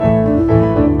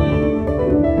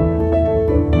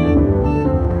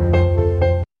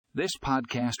This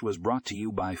podcast was brought to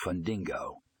you by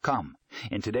Fundingo. Come.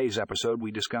 In today's episode, we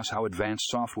discuss how advanced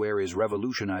software is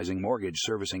revolutionizing mortgage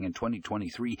servicing in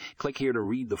 2023. Click here to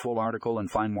read the full article and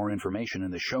find more information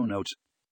in the show notes.